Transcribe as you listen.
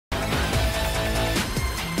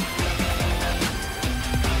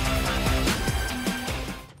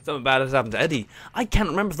Something bad has happened to Eddie. I can't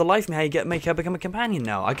remember for the life of me how you make her become a companion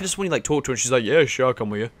now. I could just when you like talk to her and she's like, yeah, sure, I'll come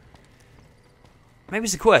with you. Maybe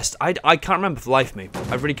it's a quest. I can't remember for the life of me.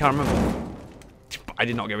 I really can't remember. I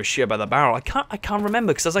did not give a shit about that barrel. I can't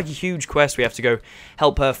remember because there's like a huge quest we have to go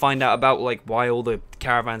help her find out about like why all the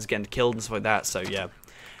caravans are getting killed and stuff like that. So yeah,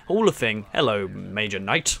 all a thing. Hello, Major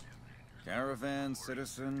Knight. Caravan,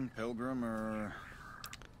 citizen, pilgrim, or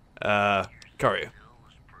courier.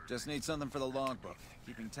 just need something for the logbook.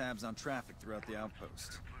 Keeping tabs on traffic throughout the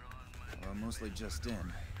outpost. Well, mostly just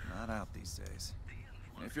in, not out these days.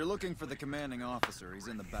 If you're looking for the commanding officer, he's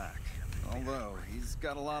in the back. Although, he's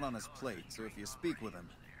got a lot on his plate, so if you speak with him,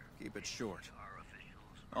 keep it short.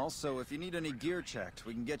 Also, if you need any gear checked,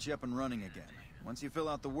 we can get you up and running again. Once you fill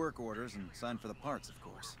out the work orders and sign for the parts, of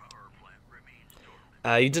course.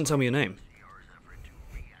 You didn't tell me your name.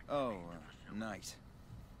 Oh, Knight.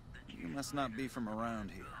 You must not be from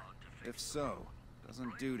around here. If so,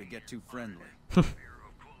 doesn't do to get too friendly.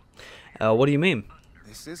 What do you mean?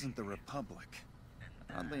 This isn't the Republic.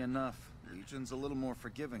 Oddly enough, Legion's a little more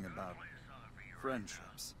forgiving about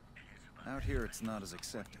friendships. Out here, it's not as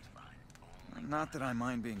accepted. Not that I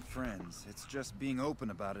mind being friends, it's just being open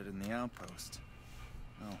about it in the outpost.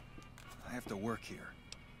 Oh, I have to work here.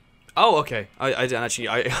 Oh, okay. I didn't actually.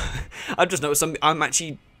 I've just noticed I'm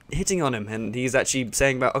actually hitting on him, and he's actually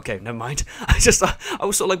saying about. Okay, never mind. I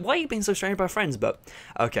was sort of like, why are you being so strange about friends? But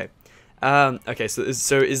okay, okay. So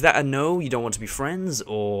is that a no? You don't want to be friends,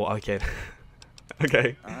 or okay?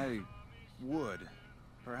 Okay. I would,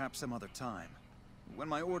 perhaps some other time, when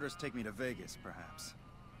my orders take me to Vegas, perhaps.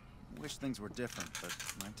 Wish things were different, but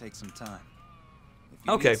it might take some time. If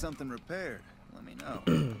you need something repaired, let me know.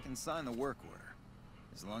 I can sign the work order.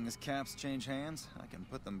 As long as caps change hands, I can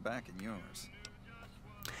put them back in yours.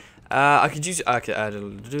 I could use. Okay,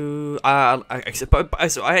 so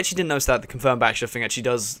I actually didn't notice that the confirmed bachelor thing actually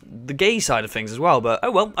does the gay side of things as well. But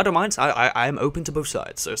oh well, I don't mind. I am open to both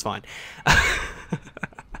sides, so it's fine.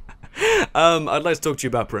 I'd like to talk to you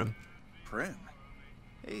about Primm. Primm?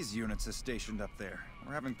 Hayes units are stationed up there.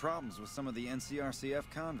 We're having problems with some of the NCRCF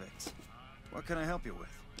convicts. What can I help you with?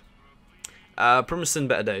 Primm has seen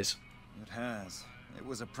better days. It has. It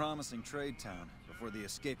was a promising trade town before the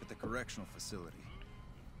escape at the correctional facility.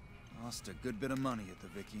 Lost a good bit of money at the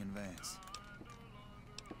Vicky and Vance.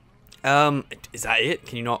 Is that it?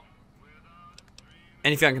 Can you not...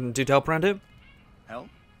 Anything I can do to help around here? Help?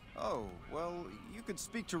 Oh, well, you could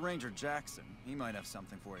speak to Ranger Jackson. He might have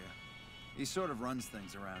something for you. He sort of runs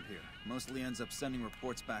things around here. Mostly ends up sending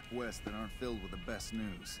reports back west that aren't filled with the best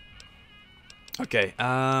news. Okay,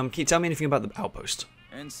 can you tell me anything about the outpost?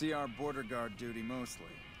 NCR border guard duty mostly.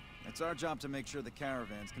 It's our job to make sure the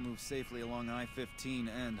caravans can move safely along I-15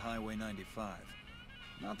 and Highway 95.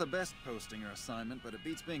 Not the best posting or assignment, but it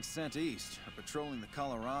beats being sent east or patrolling the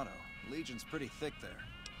Colorado. Legion's pretty thick there.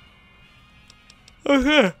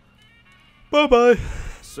 Okay. Bye-bye.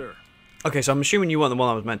 Sir. Okay, so I'm assuming you weren't the one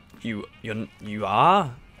I was meant... You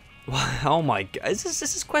are? Oh my god. Is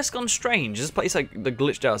this quest gone strange? Is this place like the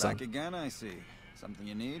glitched out or something? Back again, I see. Something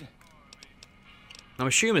you need? I'm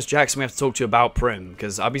assuming it's Jackson we have to talk to about Primm,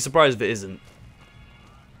 because I'd be surprised if it isn't.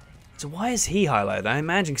 So why is he highlighted? I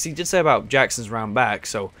imagine, because he did say about Jackson's round back,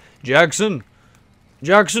 so... Jackson,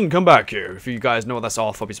 come back here. If you guys know what that's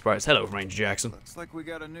off, I'll be surprised. Hello, Ranger Jackson. Looks like we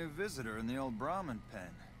got a new visitor in the old Brahmin pen.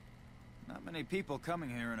 Not many people coming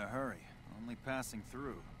here in a hurry, only passing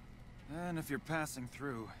through. And if you're passing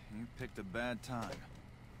through, you picked a bad time.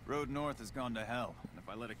 Road north has gone to hell, and if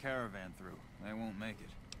I let a caravan through, they won't make it.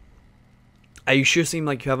 You sure seem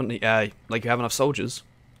like you haven't, like you have enough soldiers.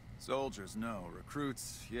 Soldiers, no.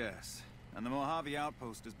 Recruits, yes. And the Mojave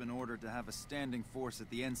outpost has been ordered to have a standing force at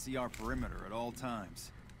the NCR perimeter at all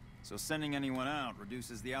times. So sending anyone out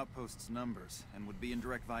reduces the outpost's numbers, and would be in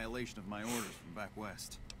direct violation of my orders from back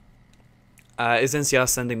west. Is NCR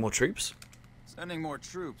sending more troops? Sending more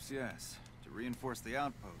troops, yes. To reinforce the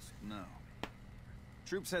outpost, no.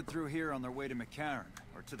 Troops head through here on their way to McCarran,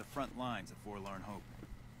 or to the front lines at Forlorn Hope.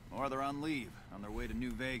 Or they're on leave, on their way to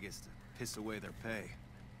New Vegas to piss away their pay.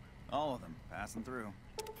 All of them passing through.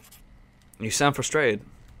 You sound frustrated.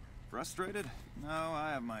 Frustrated? No,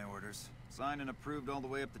 I have my orders. Signed and approved all the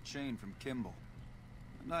way up the chain from Kimball.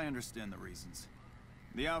 And I understand the reasons.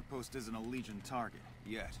 The outpost isn't a Legion target,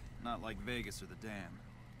 yet. Not like Vegas or the Dam.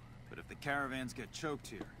 But if the caravans get choked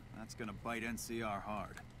here, that's gonna bite NCR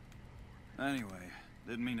hard. Anyway,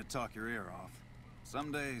 didn't mean to talk your ear off.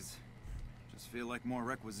 Some days... just feel like more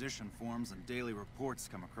requisition forms and daily reports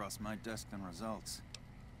come across my desk than results.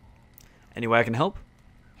 Any way I can help?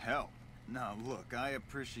 Help? Now look, I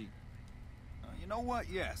appreciate... you know what?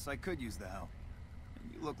 Yes, I could use the help.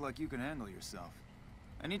 You look like you can handle yourself.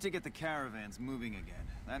 I need to get the caravans moving again.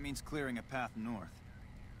 That means clearing a path north.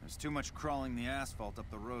 There's too much crawling the asphalt up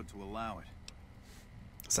the road to allow it.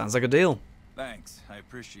 Sounds like a deal. Thanks, I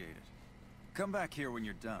appreciate it. Come back here when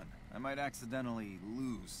you're done. I might accidentally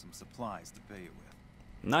lose some supplies to pay it with.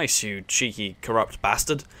 Nice, you cheeky, corrupt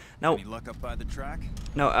bastard. No. Any luck up by the track?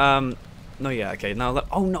 No, no, yeah, okay, no,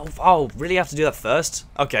 oh, no, oh, really have to do that first?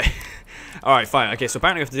 Okay. Alright, fine, okay, so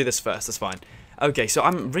apparently we have to do this first, that's fine. Okay, so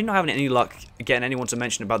I'm really not having any luck getting anyone to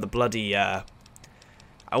mention about the bloody, I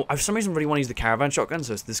for some reason really want to use the caravan shotgun,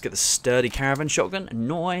 so let's get the sturdy caravan shotgun.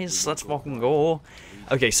 Nice, let's fucking go.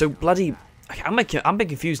 Okay, so bloody, I'm a bit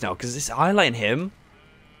confused now, because it's highlighting him,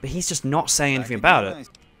 but he's just not saying anything about it.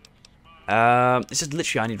 It's just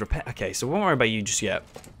literally I need repair. Okay, so we won't worry about you just yet.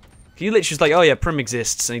 He literally was like, oh yeah, Primm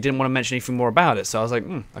exists, and he didn't want to mention anything more about it, so I was like,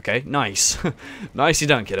 okay, nice. Nicely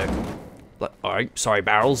done, kiddo. Alright, sorry,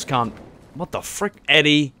 Barrels, can't... What the frick?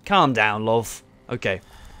 Eddie, calm down, love. Okay.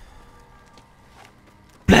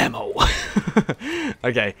 Blammo!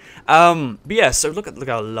 Okay, but yeah, so look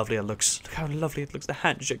how lovely it looks. Look how lovely it looks, the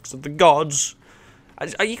handshakes of the gods.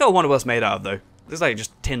 You gotta wonder what it's made out of, though. Looks like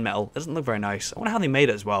just tin metal. It doesn't look very nice. I wonder how they made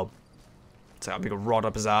it as well. It's like a big rod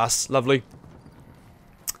up his ass. Lovely.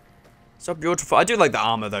 So beautiful. I do like the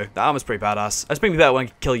armor though. The armor's pretty badass. It's been better when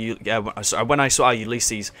I kill you. When I saw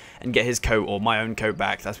Ulysses and get his coat or my own coat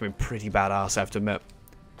back. That's been pretty badass, I have to admit.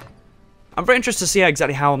 I'm very interested to see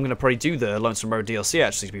exactly how I'm gonna probably do the Lonesome Road DLC.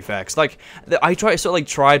 Actually, to be fair, because like I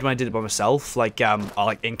tried when I did it by myself, like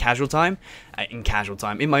in casual time,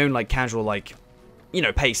 in my own like casual like, you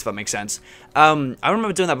know, pace. If that makes sense. I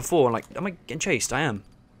remember doing that before. And like, am I getting chased? I am.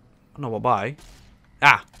 I don't know what by.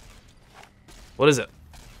 Ah. What is it?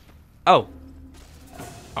 Oh.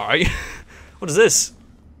 Alright. What is this?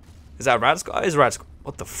 Is that a rat scorpion? Is a rat scorpion?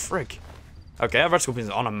 What the frick? Okay, that rat scorpion's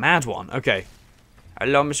on a mad one. Okay.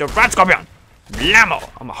 Hello, Mr. Rat Scorpion! Blammo!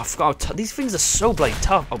 I forgot these things are so bloody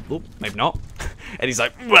tough. Oh, maybe not. And he's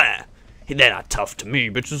like, bleh! They're not tough to me,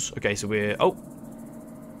 bitches. Okay, so we're... Oh.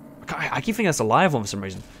 I keep thinking that's a live one for some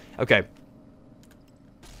reason. Okay.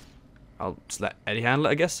 I'll just let Eddie handle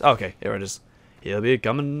it, I guess. Oh, okay, here it is. He'll be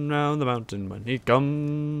coming round the mountain when he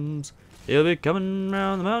comes. He'll be coming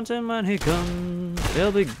round the mountain when he comes.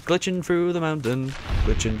 He'll be glitching through the mountain.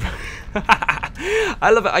 Glitching. I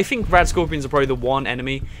love it. I think rat scorpions are probably the one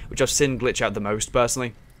enemy which I've seen glitch out the most,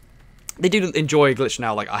 personally. They do enjoy glitching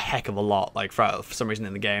out like a heck of a lot, like for some reason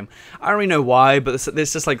in the game. I don't really know why, but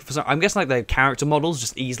there's just like I'm guessing like their character models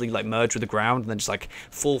just easily like merge with the ground and then just like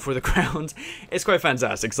fall through the ground. It's quite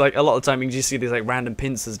fantastic. It's like a lot of the time you can just see these like random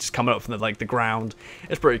pincers just coming up from the ground.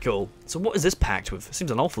 It's pretty cool. So what is this packed with? It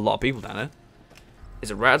seems an awful lot of people down there.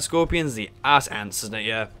 Is it rat scorpions? The ass ants, isn't it?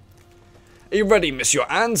 Yeah. Are you ready, Miss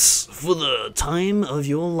Your Ants, for the time of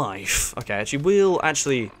your life? Okay, actually, we'll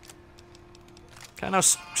actually. Can I now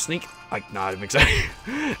sneak? No, I don't think so.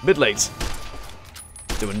 A bit late.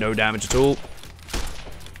 Doing no damage at all.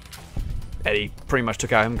 Eddie pretty much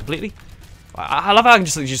took out him completely. I love how I can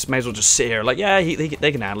just may as well just sit here. Like, yeah,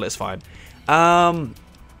 they can handle it. It's fine.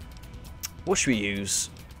 What should we use?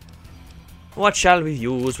 What shall we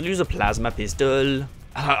use? We'll use a plasma pistol.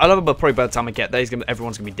 I love it, but probably by the time I get there,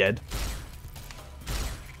 everyone's gonna be dead.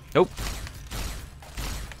 Nope.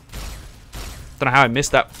 Don't know how I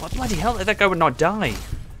missed that. What bloody hell? That guy would not die.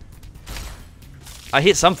 I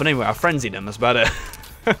hit something anyway. I frenzied him. That's about it.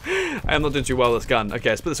 I am not doing too well with this gun. Okay,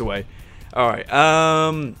 let's put this away. All right.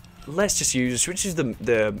 Let's just use. Should we use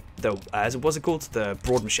what's it called? The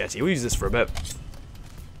broad machete. We'll use this for a bit.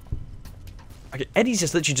 Okay, Eddie's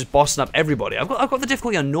just literally just bossing up everybody. I've got the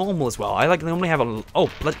difficulty on normal as well. I like normally have a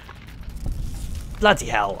bloody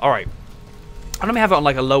hell. All right. I normally have it on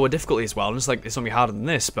like a lower difficulty as well. And it's like it's gonna be harder than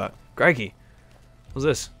this. But Greggy, what's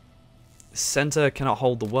this? The center cannot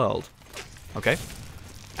hold the world. Okay.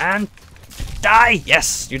 And die!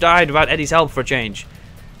 Yes! You died without Eddie's help for a change.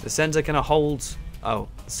 The center cannot hold... Oh.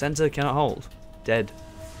 The center cannot hold. Dead.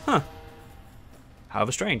 Huh.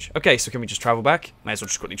 However strange. Okay, so can we just travel back? Might as well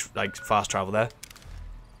just quickly, like, fast travel there.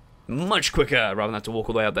 Much quicker, rather than have to walk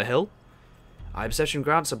all the way up the hill. Eye perception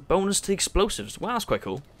grants a bonus to explosives. Wow, that's quite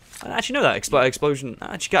cool. I didn't actually know that. Explosion...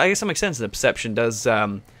 Actually, I guess that makes sense. The perception does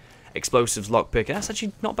explosives lockpick. That's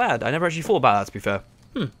actually not bad. I never actually thought about that, to be fair.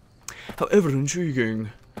 However intriguing.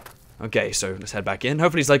 Okay, so let's head back in.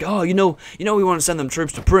 Hopefully he's like, oh, you know, we want to send them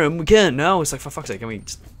troops to Primm. We can now. It's like, for fuck's sake, can we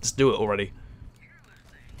just do it already?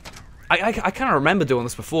 I kind of remember doing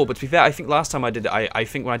this before, but to be fair, I think last time I did it, I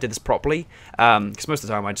think when I did this properly, because most of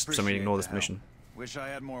the time I just for some reason ignore this mission. Wish I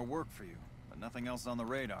had more work for you, but nothing else on the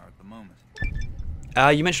radar at the moment.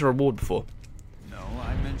 You mentioned a reward before. No,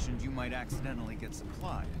 I mentioned you might accidentally get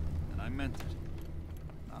supplied, and I meant it.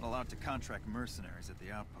 Not allowed to contract mercenaries at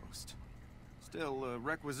the outpost. Still, a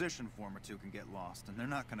requisition form or two can get lost, and they're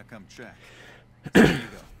not gonna come check. So there you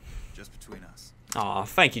go. Just between us. Aw,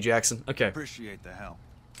 thank you, Jackson. Okay. Appreciate the help.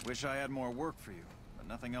 Wish I had more work for you, but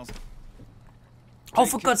nothing else. Oh,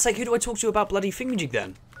 for God's sake, who do I talk to about bloody thingamajig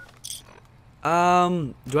then? Do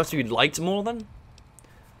I have to be liked more then?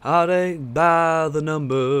 Heartache by the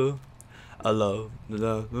number. I love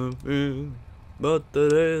the but the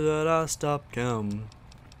day that I stopped counting.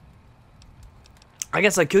 I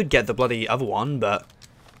guess I could get the bloody other one, but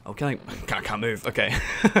oh, I can't move. Okay,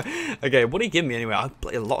 okay. What do you give me anyway? I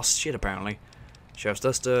play a lot of shit apparently. Sheriff's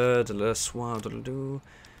duster, diddle-do,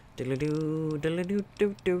 diddle-do,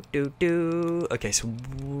 diddle-do. Okay, so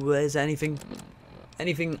is there anything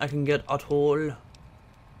I can get at all?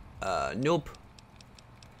 Nope.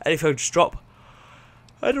 Anything I just drop?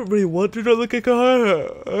 I don't really want to look at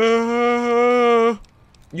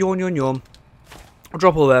yawn. I'll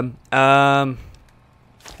drop all of them.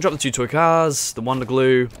 Drop the 2 toy cars, the Wonder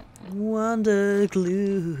Glue.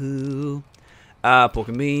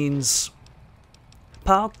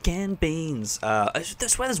 Pork and beans. I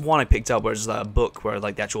swear there's one I picked up where it's like a book where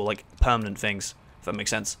like the actual like permanent things, if that makes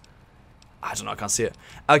sense. I don't know, I can't see it.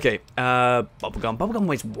 Okay, bubblegum. Bubblegum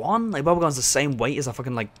weighs 1? Like, bubblegum's the same weight as a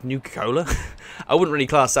fucking, like, Nuka-Cola. I wouldn't really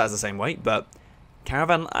class that as the same weight, but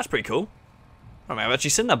Caravan, that's pretty cool. I mean, I've actually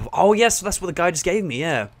seen that before. Oh, yes, that's what the guy just gave me,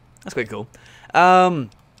 yeah. That's quite cool.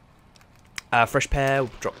 Fresh pear,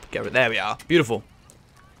 there we are. Beautiful.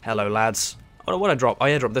 Hello, lads. Oh, what did I drop? Oh,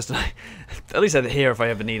 yeah, I dropped this tonight. At least they're here if I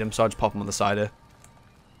ever need them, so I'll just pop them on the side here.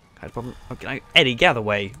 Can I pop them? Okay, Eddie, get out of the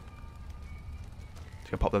way. Just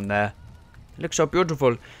gonna pop them there. It looks so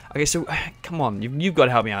beautiful. Okay, so come on, you've got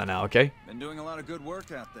to help me out now, okay? Been doing a lot of good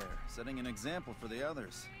work out there, setting an example for the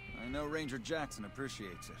others. I know Ranger Jackson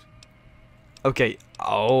appreciates it. Okay.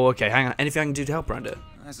 Oh, okay. Hang on. Anything I can do to help around it?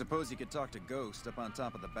 I suppose you could talk to Ghost up on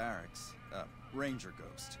top of the barracks. Ranger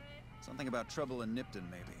Ghost. Something about trouble in Nipton,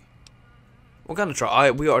 maybe. What kind of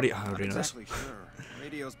trouble? We already know this. Not exactly sure.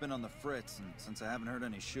 Radio's been on the fritz, and since I haven't heard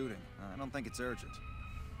any shooting, I don't think it's urgent.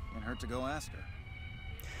 Can't hurt to go ask her.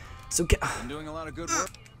 So been doing a lot of good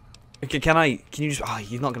work. Okay, can you just... Oh,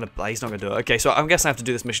 he's not going to do it. Okay, so I'm guessing I have to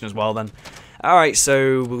do this mission as well, then. Alright,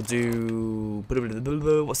 so we'll do...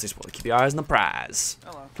 What's this? Keep your eyes on the prize.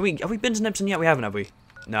 Hello. Have we been to Nipton yet? We haven't, have we?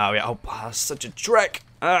 No, yeah. Oh, that's such a trek.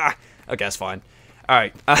 Ah. Okay, that's fine.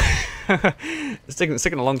 Alright. It's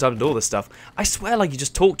taking a long time to do all this stuff. I swear, like, you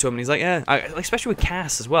just talk to him, and he's like, yeah. Especially with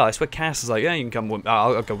Cass as well. I swear Cass is like, yeah, you can come with...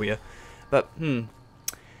 I'll go with you. But,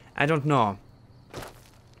 I don't know.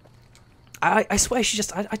 I swear she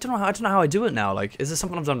just I don't know how I do it now. Like, is there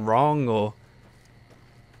something I've done wrong, or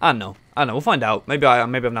I don't know. We'll find out. Maybe I've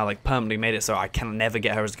now like permanently made it so I can never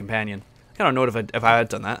get her as a companion. I kind of annoyed if I had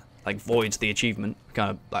done that. Like, voids the achievement. Kind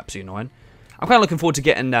of absolutely annoying. I'm kind of looking forward to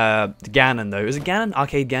getting Ganon though. Is it Ganon?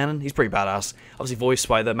 Arcade Ganon? He's pretty badass. Obviously voiced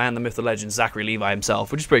by the man, the myth, the legend, Zachary Levi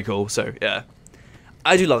himself, which is pretty cool. So yeah,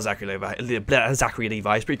 I do love Zachary Levi.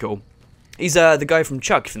 He's pretty cool. He's the guy from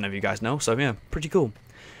Chuck, if none of you guys know. So yeah, pretty cool.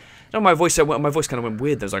 No, my voice kind of went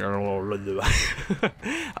weird. There was like, I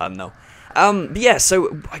don't know. But yeah,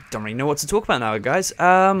 so I don't really know what to talk about now, guys.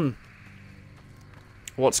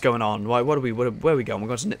 What's going on? Where are we going? We're going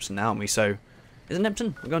to Nipton now, aren't we? So, is it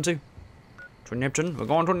Nipton? We're going to Nipton. We're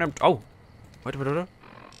going to Nipton. Oh, wait.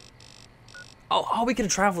 Oh, we could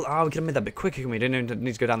have traveled. Oh, we could have made that a bit quicker. We didn't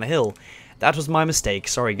need to go down the hill. That was my mistake.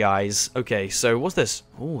 Sorry, guys. Okay, so what's this?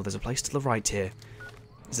 Oh, there's a place to the right here.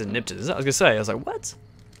 Is it Nipton? Is that? I was gonna say. I was like, what?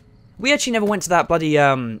 We actually never went to that bloody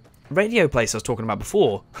radio place I was talking about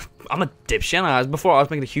before. I'm a dipshit. Before I was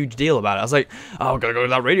making a huge deal about it. I was like, oh, we're gonna go to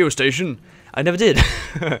that radio station. I never did.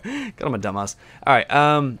 God, I'm a dumbass.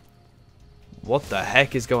 Alright, what the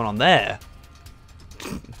heck is going on there?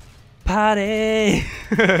 Party!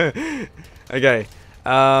 Okay,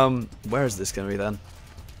 where is this gonna be then?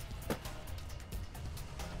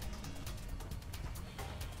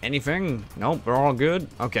 Anything? Nope, we're all good.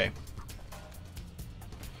 Okay.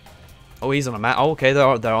 Oh, he's on a map. Oh, okay, they're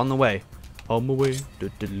on the way. On my way,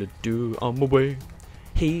 on my way.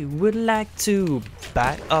 He would like to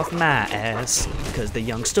bite off my ass, cause they're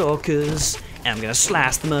young stalkers, and I'm gonna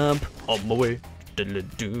slice them up. On my way,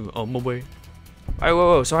 on my way. Oh,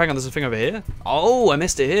 whoa, so hang on, there's a thing over here? Oh, I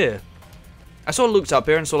missed it here. I sort of looked up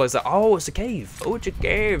here and saw like that. Oh, it's a cave. Oh, it's a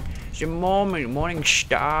cave. It's your morning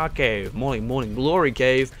star cave. Morning glory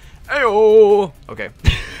cave. Ayo! Okay.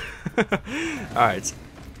 Alright.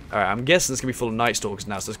 Alright, I'm guessing it's going to be full of Night Stalkers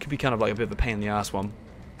now, so this could be kind of like a bit of a pain in the ass one.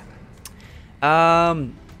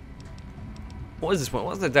 What is this one?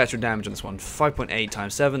 What's the actual damage on this one? 5.8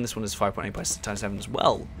 times 7. This one is 5.8 times 7 as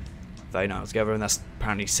well. 39 altogether, and that's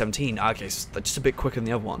apparently 17. Okay, so that's just a bit quicker than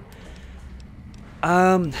the other one.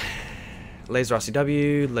 Laser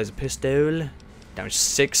RCW, laser pistol, damage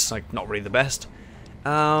 6, like not really the best.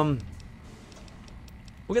 We'll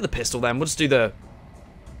get the pistol then. We'll just do the.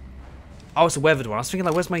 Oh, it's a weathered one. I was thinking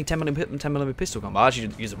like, where's my 10mm pistol gone? But I'll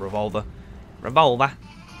actually use a revolver. Revolver.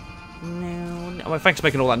 No. Well, thanks for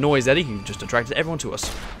making all that noise, Eddie. You just attracted everyone to us.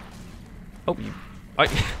 Oh, you.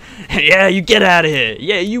 Yeah, you get out of here.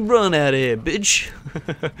 Yeah, you run out of here, bitch.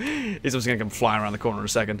 He's just gonna come flying around the corner in a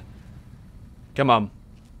second. Come on.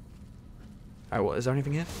 Alright, what? Is there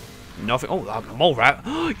anything here? Nothing. Oh, the mole rat.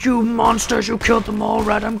 You monsters! You killed the mole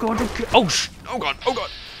rat. I'm going to kill. Oh, oh god. Oh god.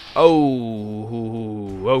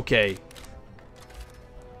 Oh, okay.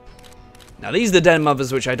 Now these are the den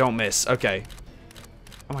mothers which I don't miss. Okay.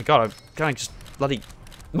 Oh my god, can I just bloody...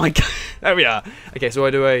 My god. There we are. Okay, so I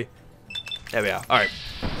do a... There we are. Alright.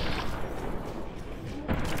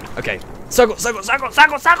 Okay. Circle, circle, circle,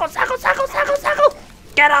 circle, circle, circle, circle, circle, circle!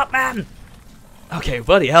 Get up, man! Okay,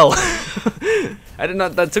 bloody hell. I didn't know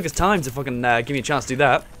that took us time to fucking give me a chance to do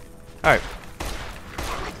that. Alright.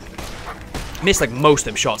 Missed like most of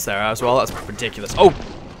them shots there as well. That's ridiculous. Oh!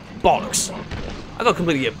 Bollocks. I got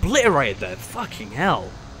completely obliterated there. Fucking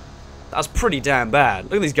hell. That's pretty damn bad.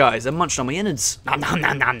 Look at these guys. They're munched on my innards. Nom nom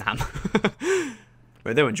nom nom nom.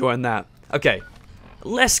 Right, they were enjoying that. Okay.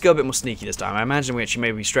 Let's go a bit more sneaky this time. I imagine we actually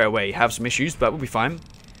maybe straight away have some issues, but we'll be fine.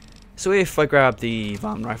 So if I grab the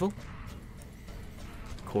varmint rifle.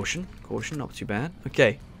 Caution. Caution. Not too bad.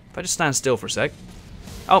 Okay. If I just stand still for a sec.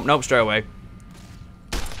 Oh, nope. Straight away.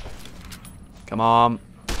 Come on.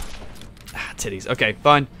 Ah, titties. Okay,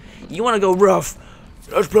 fine. You want to go rough?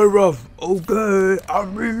 Let's play rough. Okay,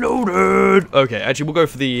 I'm reloaded. Okay, actually, we'll go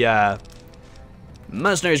for the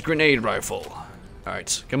mercenary's grenade rifle.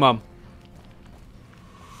 Alright, come on.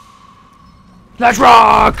 Let's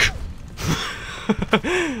rock!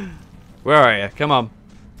 Where are you? Come on.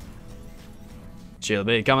 She'll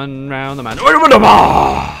be coming round the man.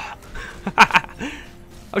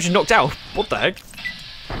 Oh, she's knocked out. What the heck?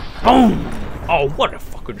 Boom! Oh, what a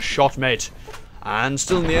fucking shot, mate. And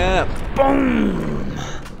still in the air. Boom!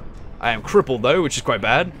 I am crippled, though, which is quite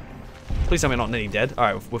bad. Please tell me I'm not nearly dead.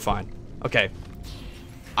 Alright, we're fine. Okay.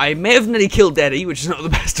 I may have nearly killed Eddie, which is not the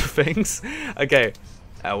best of things. Okay.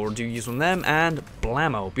 We'll use one of them, and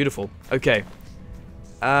blammo. Beautiful. Okay.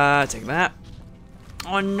 Take that.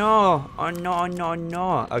 Oh, no. Oh, no, oh, no,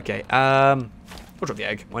 no. Okay, we'll drop the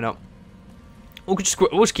egg. Why not? We'll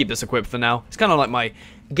just keep this equipped for now. It's kind of like my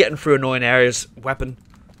getting through annoying areas weapon.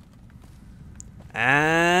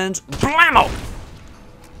 And blammo!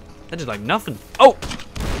 That did like nothing. Oh!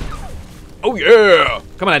 Oh yeah!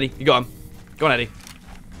 Come on, Eddie. You got him. Go on, Eddie.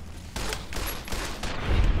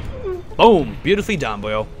 Boom! Beautifully done,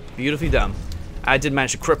 boyo. Beautifully done. I did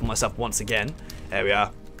manage to cripple myself once again. There we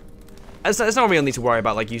are. It's not really need to worry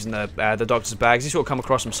about like using the doctor's bags. You sort of come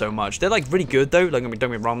across them so much. They're like really good though. Like, don't get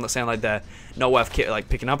me wrong. I'm not saying like they're not worth like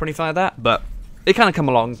picking up or anything like that. But they kind of come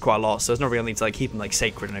along quite a lot. So there's no real need to like keep them like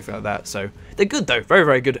sacred and anything like that. So they're good though. Very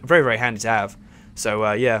very good. Very very handy to have.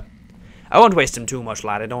 So yeah. I won't waste them too much,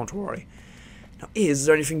 laddie. Don't worry. Now, is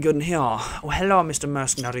there anything good in here? Oh, hello, Mr.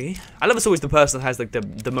 Mercenary. I love it's always the person that has like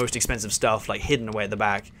the most expensive stuff like hidden away at the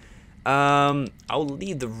back. I'll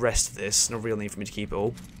leave the rest of this. No real need for me to keep it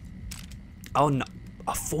all. Oh no,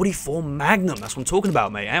 a 44 Magnum. That's what I'm talking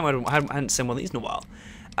about, mate. I hadn't seen one of these in a while.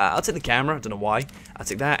 I'll take the camera. I don't know why. I'll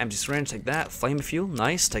take that. Empty syringe. Take that. Flamer fuel.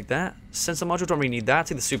 Nice. Take that. Sensor module. Don't really need that. I'll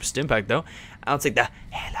take the super stim pack though. I'll take the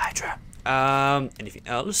Hail Hydra. Anything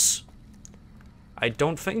else? I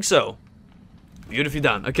don't think so. Beautifully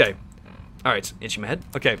done. Okay. Alright, itching my head.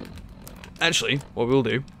 Okay. Actually, what we'll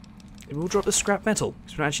do, we'll drop the scrap metal,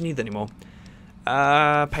 because we don't actually need that anymore.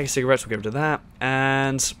 Pack of cigarettes, we'll give it to that.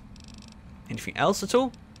 And anything else at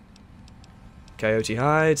all? Coyote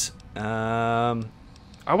hide. I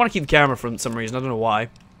want to keep the camera for some reason, I don't know why.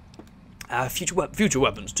 Future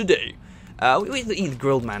weapons, today. We eat the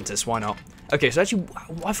grilled mantis, why not? Okay, so actually,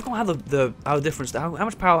 I forgot how the difference, how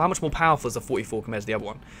much more powerful is the 44 compared to the other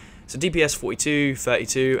one. So DPS 42,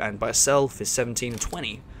 32, and by itself is 17 and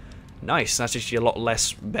 20. Nice, that's actually a lot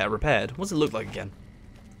less better repaired. What does it look like again?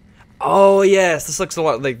 Oh yes, this looks a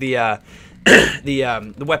lot like the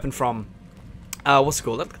the weapon from what's it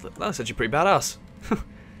called? That's actually pretty badass.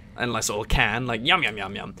 And like sort of can, like yum yum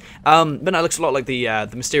yum yum. But no, it looks a lot like the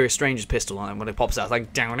Mysterious Stranger's pistol on it when it pops out. It's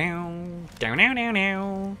like down down down down down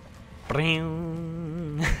down.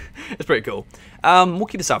 It's pretty cool. We'll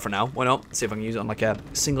keep this out for now. Why not? See if I can use it on like a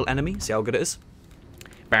single enemy. See how good it is.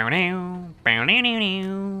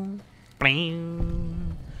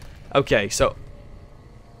 Okay, so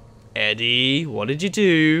Eddie, what did you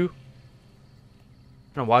do?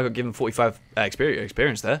 don't know why I got given 45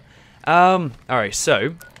 experience there. Alright,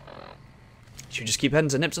 so... should we just keep heading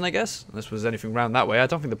to Nipton, I guess? Unless there's anything around that way. I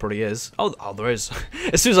don't think there probably is. Oh, there is.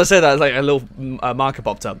 As soon as I said that, like a little marker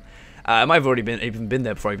popped up. I might have already even been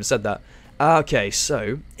there before I even said that. Okay,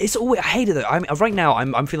 so it's always, I hate it though. Right now,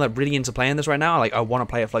 I'm feeling like really into playing this right now. Like I want to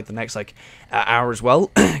play it for like the next like hour as well,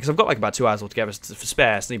 because I've got like about 2 hours altogether for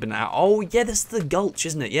spare. Sleeping out. Oh yeah, this is the Gulch,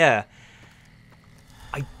 isn't it? Yeah.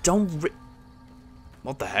 I don't.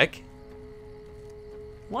 What the heck?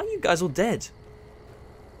 Why are you guys all dead?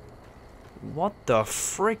 What the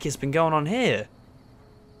frick has been going on here?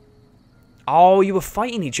 Oh, you were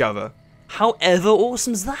fighting each other. However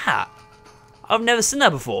awesome's that? I've never seen that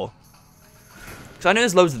before. So I know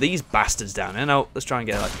there's loads of these bastards down here. Now, let's try and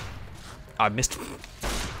get like... I missed...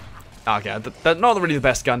 Okay, that's not really the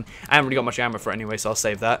best gun. I haven't really got much ammo for it anyway, so I'll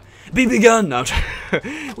save that. BB gun! No,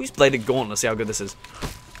 we just played a gauntlet, see how good this is.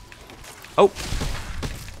 Oh.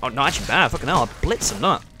 Oh, no, actually bad. Fucking hell, I blitzed him,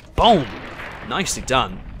 not. Boom! Nicely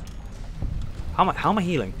done. How am I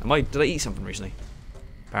healing? Did I eat something recently?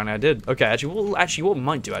 Apparently I did. Okay, actually, what we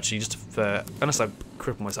might do, actually, just for... unless I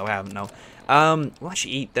cripple myself, I haven't, no. We'll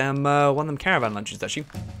actually eat them, one of them caravan lunches, actually.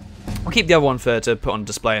 I'll keep the other one to put on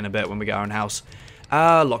display in a bit when we get our own house.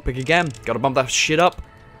 Lockpick again. Gotta bump that shit up.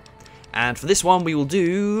 And for this one, we will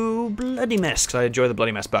do Bloody Mess, because I enjoy the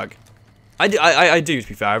Bloody Mess bug. I do, to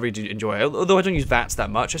be fair, I really do enjoy it. Although I don't use VATS that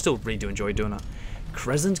much, I still really do enjoy doing it.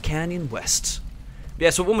 Crescent Canyon West. Yeah,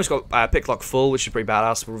 so we've almost got pick lock full, which is pretty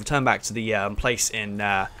badass. We'll return back to the place in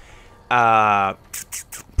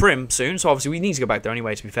Primm soon, so obviously we need to go back there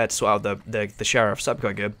anyway, to be fair, to sort out the sheriff, so that'd be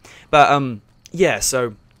quite good. But, yeah,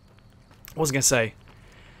 so, what was I going to say?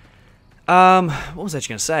 What was I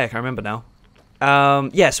actually going to say? I can't remember now.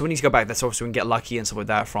 Yeah, so we need to go back there, so obviously we can get lucky and stuff like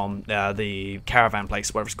that from the caravan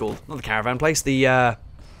place, whatever it's called. Not the caravan place, the,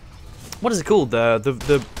 what is it called? I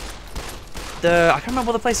can't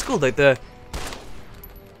remember what the place is called, like not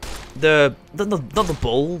the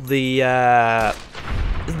bull, the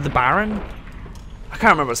Baron? I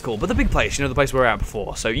can't remember what it's called, but the big place, you know, the place we were at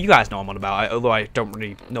before. So you guys know what I'm on about, although I don't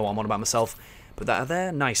really know what I'm on about myself. But that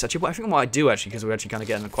there, nice. Actually, I think what I do, actually, because we're actually kind of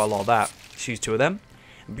getting quite a lot of that. Just use 2 of them.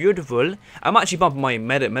 Beautiful. I'm actually bumping my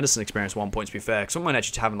medicine experience 1 point, to be fair, because I'm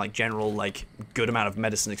actually having, like, general, like, good amount of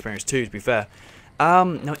medicine experience, too, to be fair.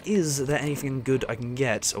 Now, is there anything good I can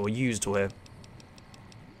get or use to here?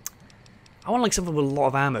 I want, like, something with a lot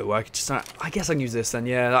of ammo where I could just... I guess I can use this, then,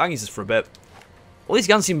 yeah, I can use this for a bit. All these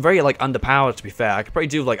guns seem very, like, underpowered, to be fair. I could probably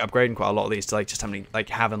do, like, upgrading quite a lot of these to, like, just having, like,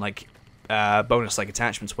 bonus, like,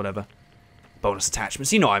 attachments, whatever. Bonus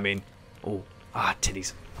attachments, you know what I mean. Oh,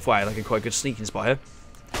 titties. I thought I had, like, a quite good sneaking spot here.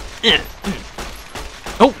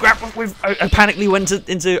 Oh, crap, I panically went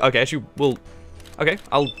into... Okay, actually, okay,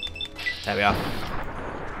 there we are.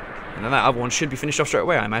 And then that other one should be finished off straight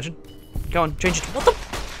away, I imagine. Go on, change it. What the...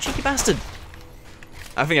 cheeky bastard.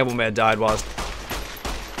 I think everyone may have died whilst...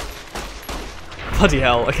 Bloody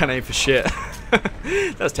hell, I can't aim for shit.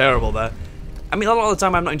 That's terrible there. I mean, a lot of the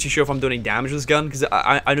time I'm not too sure if I'm doing any damage with this gun, because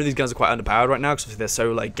I know these guns are quite underpowered right now, because they're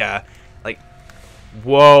so, like,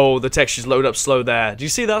 whoa, the textures load up slow there. Do you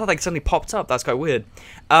see that? Like, suddenly popped up. That's quite weird.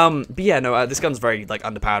 But yeah, no, this gun's very, like,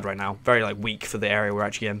 underpowered right now. Very, like, weak for the area we're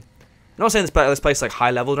actually in. I'm not saying this place like,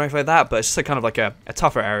 high level or anything like that, but it's just, like, kind of like a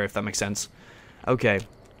tougher area, if that makes sense. Okay.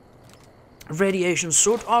 Radiation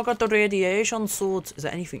suit. Oh, I got the radiation suit. Is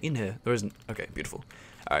there anything in here? There isn't. Okay, beautiful.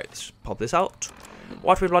 Alright, let's pop this out.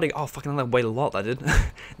 What we bloody... Oh, fucking hell, that weighed a lot, that did.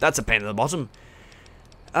 That's a pain in the bottom.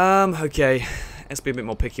 Okay. Let's be a bit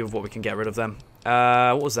more picky with what we can get rid of them.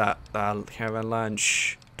 What was that? Caravan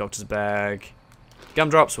lunch. Doctor's bag.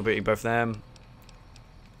 Gumdrops. We'll beat both of them.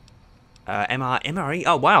 MRE.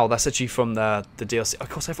 Oh, wow. That's actually from the DLC. Of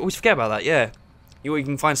course, I always forget about that. Yeah. You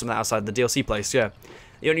can find some of that outside the DLC place. Yeah.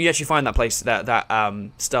 You actually find that place, that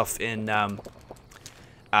stuff in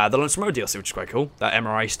TheLonesomeRavidor DLC, which is quite cool. That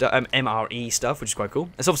MRE stuff, which is quite cool.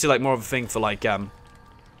 It's obviously like more of a thing for like if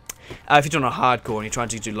you're doing a hardcore and you're trying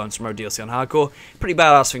to do TheLonesomeRavidor DLC on hardcore, pretty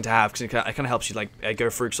badass thing to have, because it kind of helps you like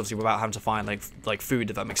go through, obviously without having to find like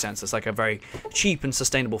food, if that makes sense. It's like a very cheap and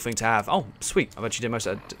sustainable thing to have. Oh, sweet! I've actually did most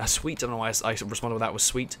of sweet. I don't know why I responded with that was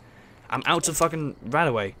sweet. I'm out of fucking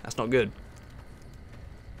Radaway. That's not good.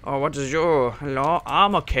 Oh, what is your... Hello?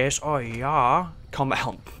 Armor case? Oh, yeah. Combat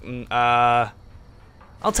help.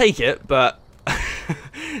 I'll take it, but...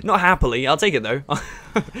 not happily. I'll take it, though.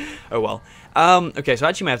 Oh, well. Okay, so I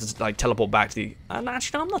actually may have to, like, teleport back to the...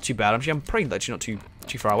 actually, no, I'm not too bad. I'm pretty actually not too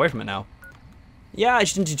far away from it now. Yeah, I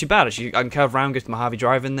actually didn't do too bad, actually. I can curve around, go to Mojave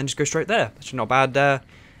Drive, and then just go straight there. Actually, not a bad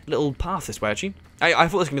little path this way, actually. I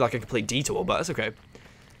thought it was going to be, like, a complete detour, but that's okay.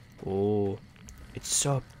 Oh, it's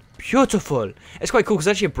so Beautiful. It's quite cool because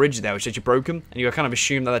there's actually a bridge there which is actually broken, and you kind of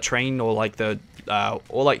assume that the train or like the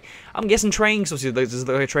I'm guessing train, because obviously there's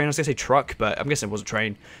like a train. I was gonna say truck, but I'm guessing it was a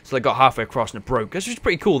train. So they got halfway across and it broke. It's just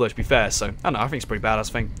pretty cool though, to be fair. So I don't know. I think it's a pretty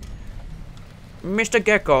badass thing. Mr.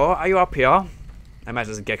 Gecko, are you up here? I imagine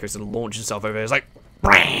there's a gecko to launch himself over here. It's like,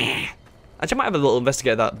 actually, I might have a little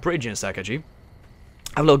investigate that bridge in a sec. Actually,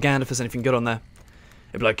 have a little gander if there's anything good on there.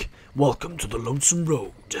 It'd be like, welcome to the Lonesome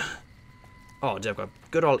Road. Oh, dude, I've got a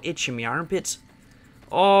good old itch in my armpits.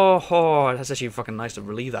 Oh, that's actually fucking nice to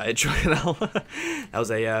relieve that itch right now. That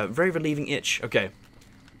was a very relieving itch. Okay.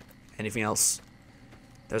 Anything else?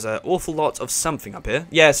 There's an awful lot of something up here.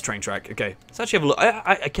 Yeah, it's a train track. Okay. Let's actually have a look.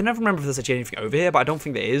 I can never remember if there's actually anything over here, but I don't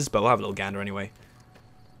think there is, but we'll have a little gander anyway.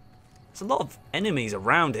 There's a lot of enemies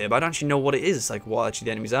around here, but I don't actually know what it is, like what actually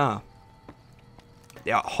the enemies are.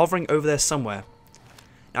 They are hovering over there somewhere.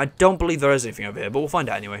 Now, I don't believe there is anything over here, but we'll find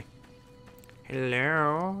out anyway.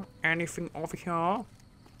 Hello? Anything over here?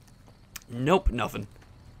 Nope, nothing.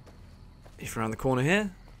 If around the corner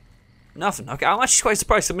here? Nothing. Okay, I'm actually quite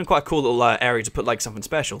surprised. It's been quite a cool little area to put like something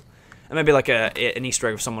special. And maybe like an Easter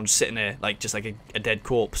egg of someone just sitting there, like just like a dead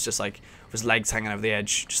corpse, just like with his legs hanging over the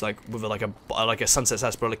edge, just like with like a sunset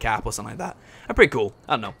sarsaparilla cap or something like that. Pretty cool.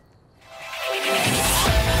 I don't know.